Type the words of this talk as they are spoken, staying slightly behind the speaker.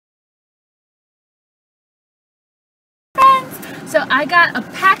So I got a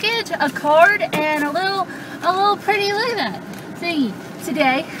package, a card, and a little pretty, look at that, thingy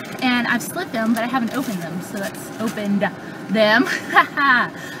today. And I've slit them, but I haven't opened them. So let's open them.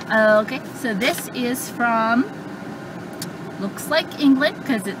 Okay, so this is from, looks like England,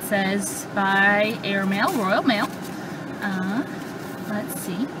 because it says by airmail, Royal Mail. Let's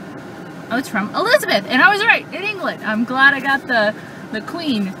see. Oh, it's from Elizabeth, and I was right, in England. I'm glad I got the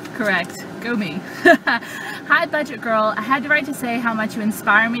Queen correct. Go me. Hi, Budget Girl. I had to write to say how much you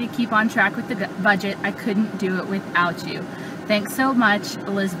inspire me to keep on track with the budget. I couldn't do it without you. Thanks so much,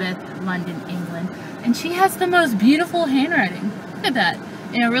 Elizabeth, London, England. And she has the most beautiful handwriting. Look at that.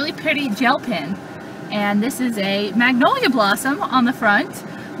 In a really pretty gel pen. And this is a magnolia blossom on the front,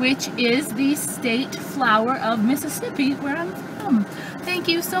 which is the state flower of Mississippi, where I'm from. Thank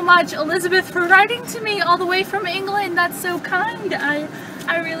you so much, Elizabeth, for writing to me all the way from England. That's so kind. I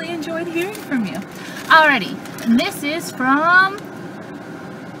really enjoyed hearing from you. Alrighty, and this is from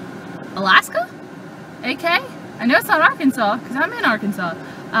Alaska? AK? I know it's not Arkansas, because I'm in Arkansas.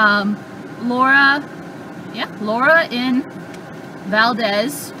 Laura, yeah, Laura in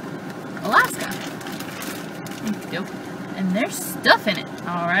Valdez, Alaska. And there's stuff in it.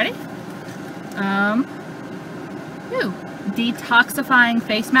 Alrighty. Ooh, detoxifying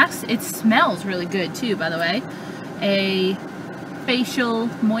face mask. It smells really good too, by the way. A facial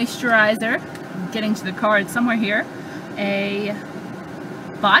moisturizer. I'm getting to the card somewhere here. A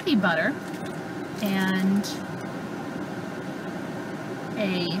body butter. And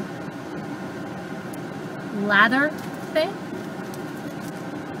a lather thing.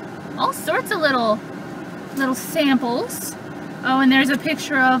 All sorts of little samples. Oh, and there's a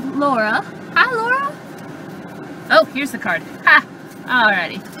picture of Laura. Hi, Laura. Oh, here's the card. Ha!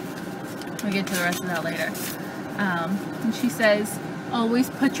 Alrighty. We'll get to the rest of that later. And she says, always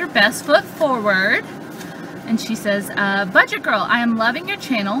put your best foot forward. And she says, Budget Girl, I am loving your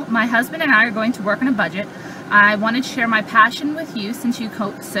channel. My husband and I are going to work on a budget. I wanted to share my passion with you since you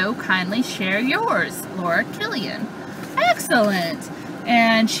so kindly share yours. Laura Killian. Excellent.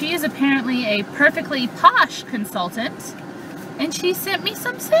 And she is apparently a perfectly posh consultant. And she sent me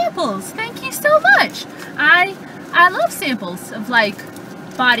some samples. Thank you so much. I love samples of like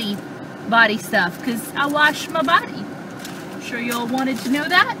body stuff because I wash my body. I'm sure you all wanted to know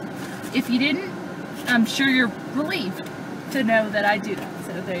that. If you didn't, I'm sure you're relieved to know that I do that.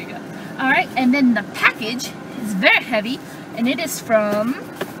 So there you go. Alright, and then the package is very heavy, and it is from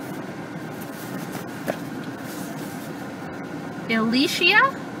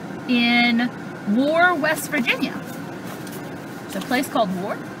Alicia in War, West Virginia. It's a place called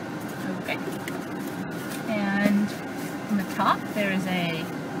War. Okay. And on the top there is a,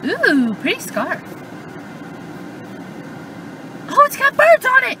 ooh, pretty scarf. Oh, it's got birds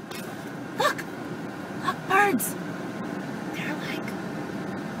on it! Look! Look, birds! They're like,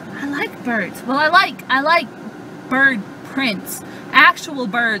 I like birds. Well, I like bird prints. Actual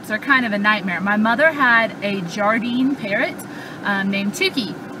birds are kind of a nightmare. My mother had a Jardine parrot named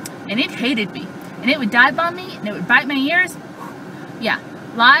Tuki, and it hated me. And it would dive on me, and it would bite my ears. Yeah,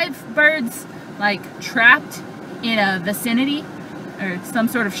 live birds, like, trapped in a vicinity or some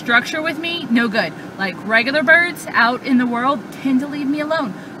sort of structure with me, no good. Like, regular birds out in the world tend to leave me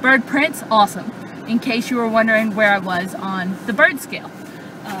alone. Bird prints, awesome. In case you were wondering where I was on the bird scale.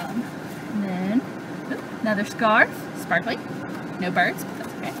 And then, ooh, another scarf, sparkly. No birds, but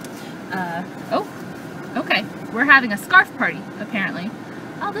that's okay. Oh, okay. We're having a scarf party, apparently.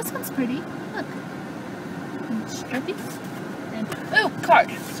 Oh, this one's pretty. Look. And stripy. And, ooh,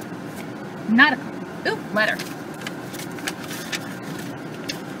 card. Not a card. Ooh, letter.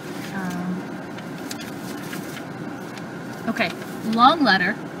 Okay, long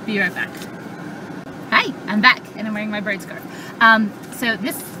letter. Be right back. Hi, I'm back, and I'm wearing my bird scarf. So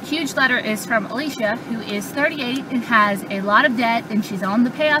this huge letter is from Alicia, who is 38 and has a lot of debt, and she's on the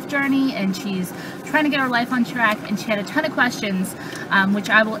payoff journey, and she's trying to get her life on track, and she had a ton of questions, which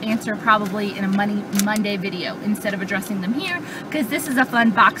I will answer probably in a Monday video instead of addressing them here, because this is a fun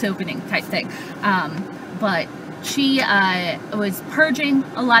box opening type thing. But she was purging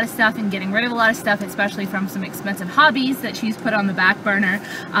a lot of stuff and getting rid of a lot of stuff, especially from some expensive hobbies that she's put on the back burner.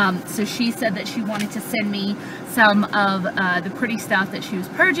 So she said that she wanted to send me some of the pretty stuff that she was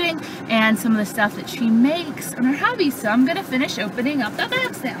purging and some of the stuff that she makes on her hobbies. So I'm going to finish opening up the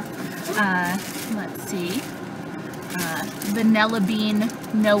bags now. Let's see. Vanilla Bean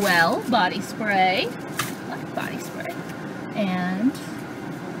Noel body spray. I like body spray. And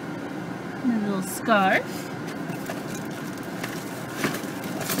a little scarf.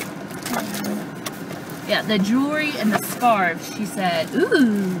 Yeah, the jewelry and the scarves, she said,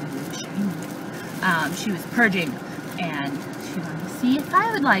 ooh, she was purging, and to see if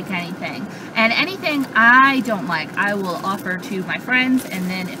I would like anything. And anything I don't like, I will offer to my friends, and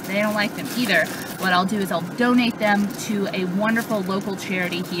then if they don't like them either, what I'll do is I'll donate them to a wonderful local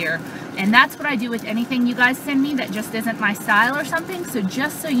charity here. And that's what I do with anything you guys send me that just isn't my style or something. So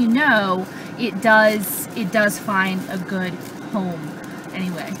just so you know, it does find a good home.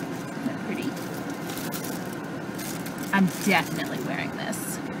 Anyway, isn't that pretty? I'm definitely wearing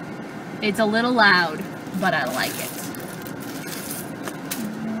this. It's a little loud, but I like it.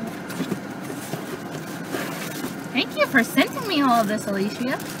 Thank you for sending me all of this,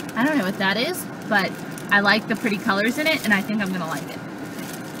 Alicia. I don't know what that is, but I like the pretty colors in it, and I think I'm gonna like it.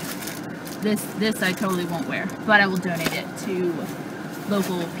 This I totally won't wear, but I will donate it to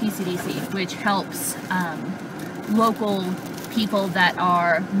local PCDC, which helps local people that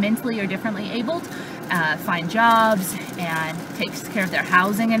are mentally or differently abled find jobs and takes care of their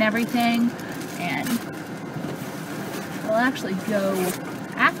housing and everything. And I'll actually go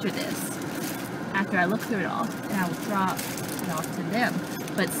after this, after I look through it all, and I will drop it off to them.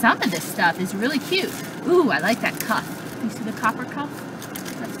 But some of this stuff is really cute. Ooh, I like that cuff. You see the copper cuff?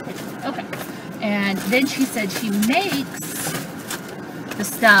 That's pretty. Okay. And then she said she makes the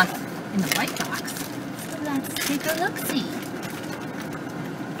stuff in the white box. So let's take a look-see.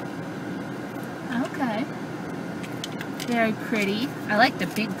 Okay. Very pretty. I like the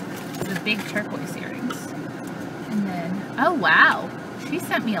big turquoise earrings. And then, oh wow, she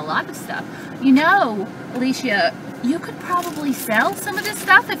sent me a lot of stuff. You know, Alicia, you could probably sell some of this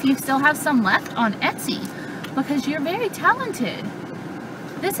stuff if you still have some left on Etsy, because you're very talented.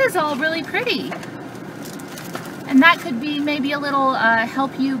 This is all really pretty. And that could be maybe a little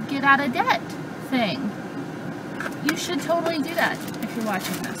help you get out of debt thing. You should totally do that if you're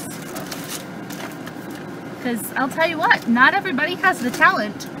watching this. Because I'll tell you what, not everybody has the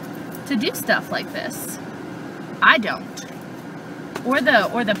talent to do stuff like this. I don't. Or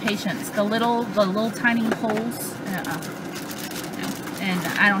the patience. The little tiny holes. No. And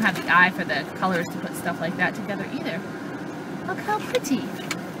I don't have the eye for the colors to put stuff like that together either. Look how pretty.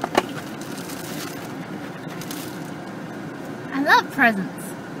 I love presents.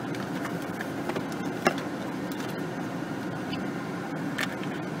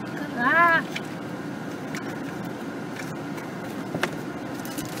 Look at that.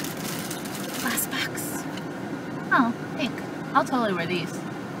 Last box. Oh, pink. I'll totally wear these.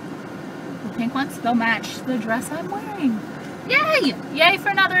 The pink ones, they'll match the dress I'm wearing. Yay! Yay for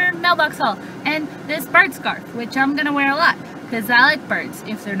another mailbox haul. And this bird scarf, which I'm gonna wear a lot, because I like birds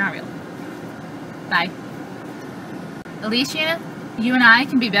if they're not real. Bye. Alicia, you and I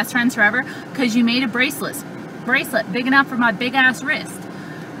can be best friends forever because you made a bracelet big enough for my big ass wrist.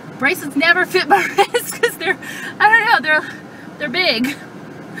 Bracelets never fit my wrist because they're, I don't know, they're big,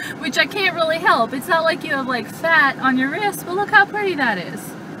 which I can't really help. It's not like you have like fat on your wrist, but look how pretty that is.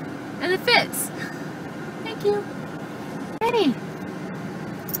 And it fits. Thank you. Pretty.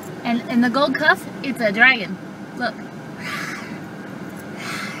 And the gold cuff, it's a dragon. Look.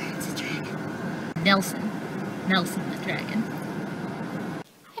 It's a dragon. Nelson the dragon.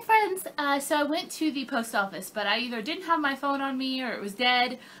 Hi friends, so I went to the post office, but I either didn't have my phone on me or it was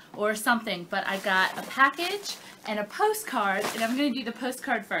dead or something, but I got a package and a postcard, and I'm going to do the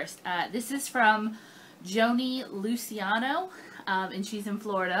postcard first. This is from Joni Luciano, and she's in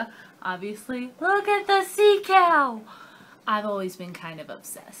Florida, obviously. Look at the sea cow! I've always been kind of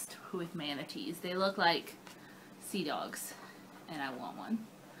obsessed with manatees. They look like sea dogs, and I want one.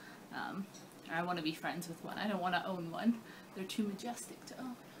 I want to be friends with one. I don't want to own one. They're too majestic to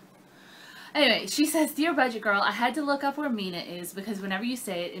own. Anyway, she says, "Dear Budget Girl, I had to look up where Mena is because whenever you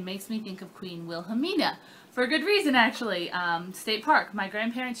say it, it makes me think of Queen Wilhelmina. For a good reason, actually. State Park. My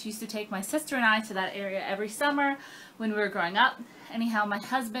grandparents used to take my sister and I to that area every summer when we were growing up. Anyhow, my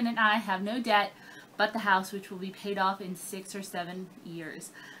husband and I have no debt but the house, which will be paid off in 6 or 7 years.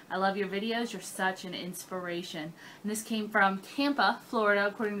 I love your videos. You're such an inspiration." And this came from Tampa, Florida,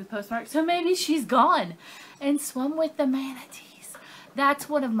 according to the postmark. So maybe she's gone and swum with the manatees. That's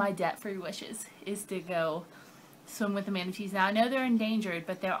one of my debt-free wishes, is to go swim with the manatees. Now, I know they're endangered,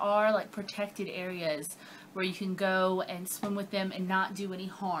 but there are like protected areas where you can go and swim with them and not do any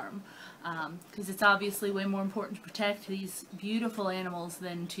harm. Because it's obviously way more important to protect these beautiful animals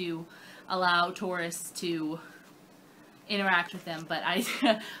than to allow tourists to interact with them, but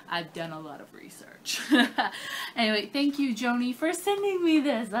I've done a lot of research. Anyway, thank you, Joni, for sending me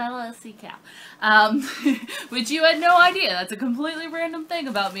this. I love sea cow. Which you had no idea. That's a completely random thing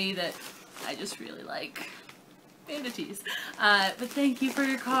about me that I just really like manatees. But thank you for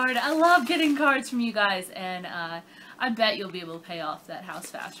your card. I love getting cards from you guys, and I bet you'll be able to pay off that house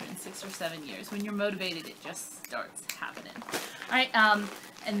faster in 6 or 7 years. When you're motivated, it just starts happening. Alright,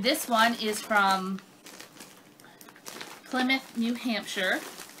 and this one is from Plymouth, New Hampshire.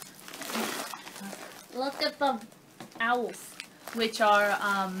 Look at the owls, which are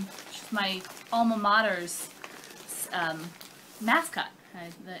my alma mater's mascot.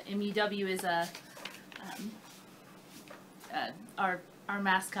 The MEW is our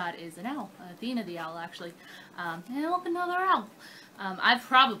mascot is an owl, Athena the owl, actually. And look, another owl. I've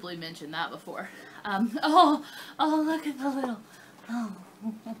probably mentioned that before. Oh, look at the little, oh.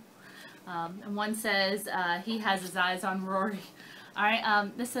 And one says, he has his eyes on Rory.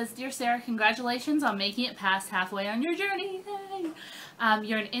 Alright, this says, Dear Sarah, congratulations on making it past halfway on your journey. Yay!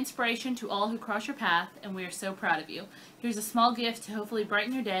 You're an inspiration to all who cross your path, and we are so proud of you. Here's a small gift to hopefully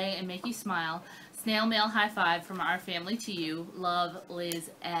brighten your day and make you smile. Snail mail high five from our family to you. Love, Liz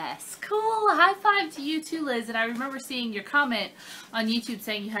S. Cool! High five to you too, Liz. And I remember seeing your comment on YouTube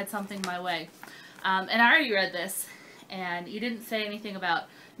saying you had something my way. And I already read this, and you didn't say anything about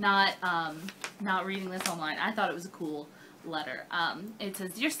not reading this online. I thought it was a cool letter. It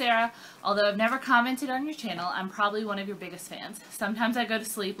says, Dear Sarah, although I've never commented on your channel, I'm probably one of your biggest fans. Sometimes I go to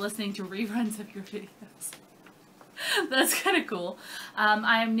sleep listening to reruns of your videos. That's kind of cool.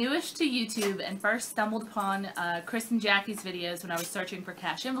 I am newish to YouTube and first stumbled upon Chris and Jackie's videos when I was searching for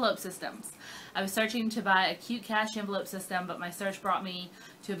cash envelope systems. I was searching to buy a cute cash envelope system, but my search brought me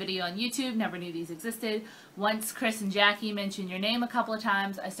to a video on YouTube. Never knew these existed. Once Chris and Jackie mentioned your name a couple of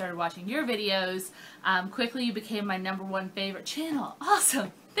times, I started watching your videos. Quickly, you became my #1 favorite channel.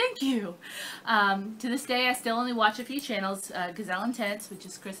 Awesome! Thank you! To this day, I still only watch a few channels, Gazelle Intense, which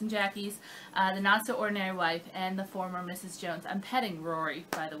is Chris and Jackie's, The Not So Ordinary Wife, and the former Mrs. Jones. I'm petting Rory,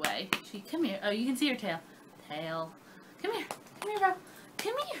 by the way. Come here. Oh, you can see her tail. Tail. Come here. Come here, bro.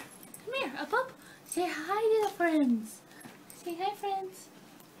 Come here. Come here. Up, up. Say hi to the friends. Say hi, friends.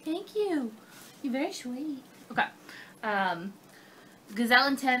 Thank you. You're very sweet. Okay. Gazelle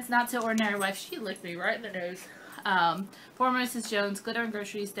Intense, Not So Ordinary Wife. She licked me right in the nose. Former Mrs. Jones, Glitter and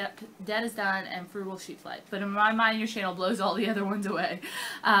Groceries, Dead is Done, and Frugal Sheep's Life. But in my mind, your channel blows all the other ones away.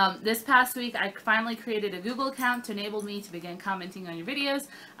 This past week, I finally created a Google account to enable me to begin commenting on your videos.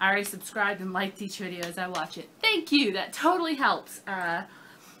 I already subscribed and liked each video as I watch it. Thank you! That totally helps.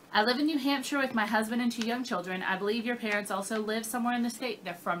 I live in New Hampshire with my husband and 2 young children. I believe your parents also live somewhere in the state.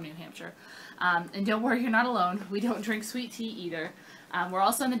 They're from New Hampshire. And don't worry, you're not alone. We don't drink sweet tea either. We're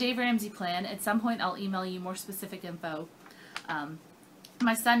also on the Dave Ramsey plan. At some point, I'll email you more specific info.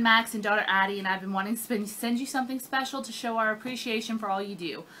 My son Max and daughter Addie and I have been wanting to send you something special to show our appreciation for all you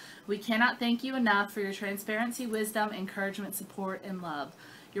do. We cannot thank you enough for your transparency, wisdom, encouragement, support, and love.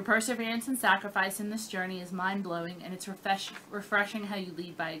 Your perseverance and sacrifice in this journey is mind-blowing, and it's refreshing how you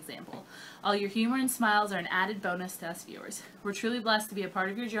lead by example. All your humor and smiles are an added bonus to us viewers. We're truly blessed to be a part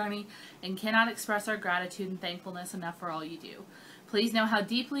of your journey and cannot express our gratitude and thankfulness enough for all you do. Please know how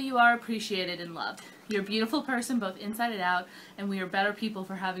deeply you are appreciated and loved. You're a beautiful person both inside and out, and we are better people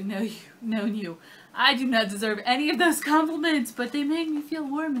for having known you. I do not deserve any of those compliments, but they make me feel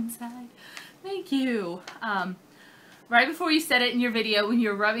warm inside. Thank you. Right before you said it in your video, when you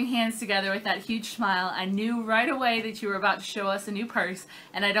were rubbing hands together with that huge smile, I knew right away that you were about to show us a new purse,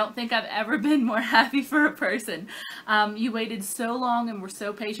 and I don't think I've ever been more happy for a person. You waited so long and were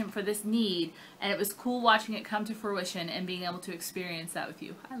so patient for this need, and it was cool watching it come to fruition and being able to experience that with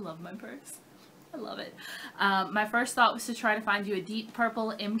you. I love my purse. I love it. My first thought was to try to find you a deep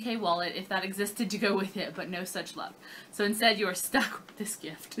purple MK wallet if that existed to go with it, but no such luck. So instead you are stuck with this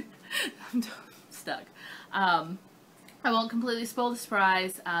gift. I'm stuck. I won't completely spoil the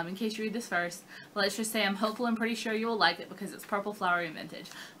surprise in case you read this first, but let's just say I'm hopeful and pretty sure you will like it because it's purple, flowery, and vintage.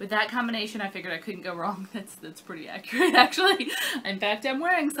 With that combination, I figured I couldn't go wrong. That's pretty accurate, actually. In fact, I'm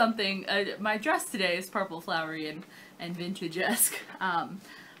wearing something. My dress today is purple, flowery, and vintage-esque.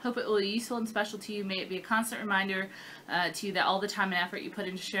 Hope it will be useful and special to you. May it be a constant reminder to you that all the time and effort you put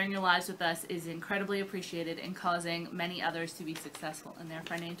into sharing your lives with us is incredibly appreciated and causing many others to be successful in their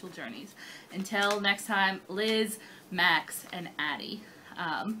financial journeys. Until next time, Liz, Max, and Addie.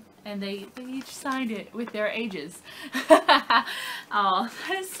 And they each signed it with their ages. Oh,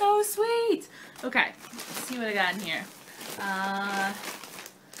 that is so sweet. Okay, let's see what I got in here.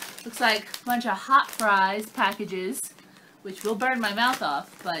 Looks like a bunch of hot fries packages, which will burn my mouth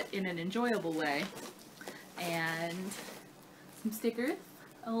off, but in an enjoyable way. And some stickers,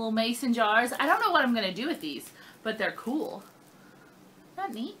 a little mason jars. I don't know what I'm going to do with these, but they're cool. Isn't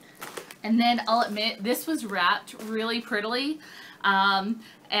that neat? And then I'll admit, this was wrapped really prettily, and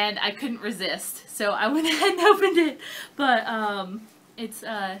I couldn't resist. So I went ahead and opened it, but it's,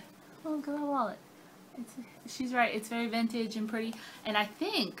 oh, look at that wallet. It's she's right. It's very vintage and pretty. And I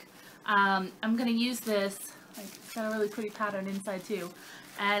think I'm going to use this, like, it's got a really pretty pattern inside too,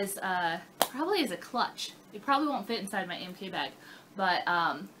 as probably as a clutch. It probably won't fit inside my MK bag, but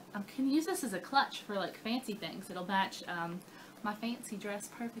I can use this as a clutch for like fancy things. It'll match my fancy dress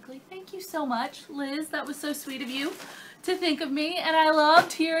perfectly. Thank you so much, Liz. That was so sweet of you to think of me, and I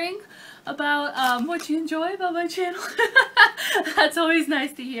loved hearing about what you enjoy about my channel. That's always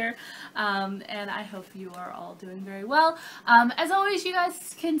nice to hear, and I hope you are all doing very well. As always, you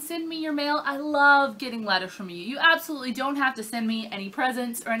guys can send me your mail. I love getting letters from you. You absolutely don't have to send me any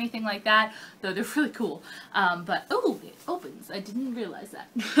presents or anything like that, though they're really cool. But, oh, it opens. I didn't realize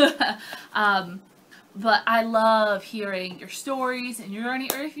that. But I love hearing your stories and your journey,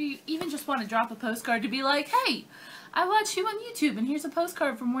 or if you even just want to drop a postcard to be like, hey, I watch you on YouTube and here's a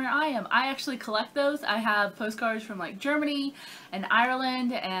postcard from where I am. I actually collect those. I have postcards from like Germany and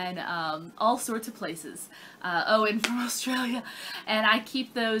Ireland and all sorts of places. Oh, and from Australia. And I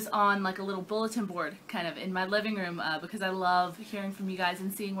keep those on like a little bulletin board kind of in my living room because I love hearing from you guys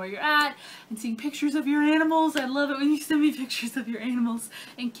and seeing where you're at and seeing pictures of your animals. I love it when you send me pictures of your animals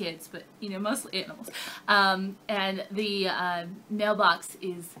and kids, but you know, mostly animals. And the mailbox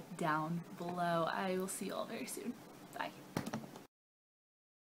is down below. I will see you all very soon. Bye.